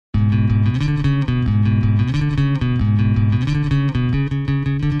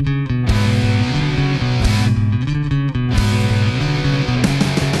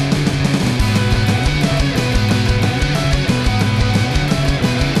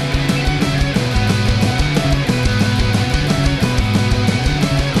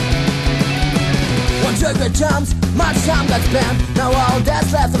jumps, much time got spent. Now all that's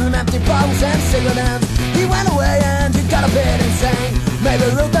left are empty bottles and cigarette ends. He went away and he got a bit insane. Maybe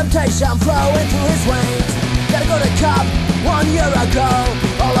real temptation flowing through his veins. Gotta go to cop 1 year ago.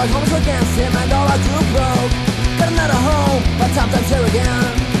 All our homes were against him and all our group broke. Got another home, but sometimes here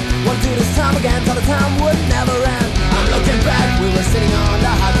again. Wanna do this time again, till the time would never end. I'm looking back, we were sitting on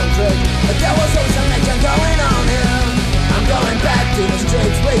the hot country, but there was always some action going on here. I'm going back to the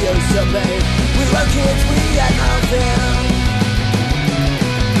streets we used to be. We were kids, we had no fear.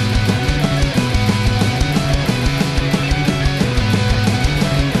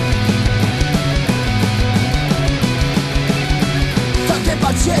 Talking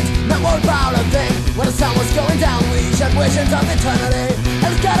about shit, not more about a thing. When the sun was going down, we shared visions of eternity. And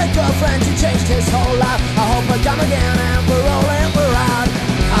he's got a girlfriend, she changed his whole life. I hope I come again and we're rolling, we're out.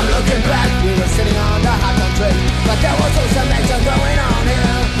 I'm looking back, we were sitting on the hot country, but there was also some action going on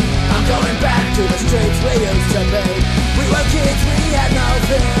here. I'm going back to the streets we used to be. We were kids, we had no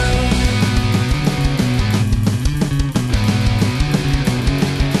fear.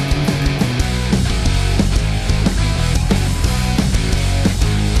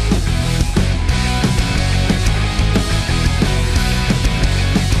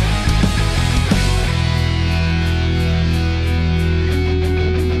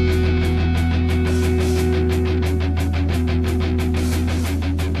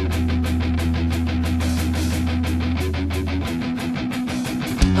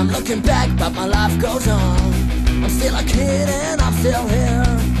 I'm looking back, but my life goes on. I'm still a kid and I'm still here.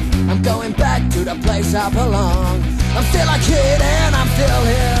 I'm going back to the place I belong. I'm still a kid and I'm still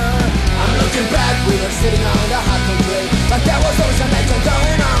here. I'm looking back, we were sitting on the hot country, but there was always some action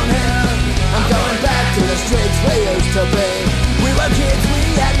going on here. I'm going back to the streets we used to be. We were kids, we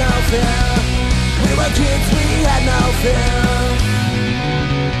had no fear. We were kids, we had no fear.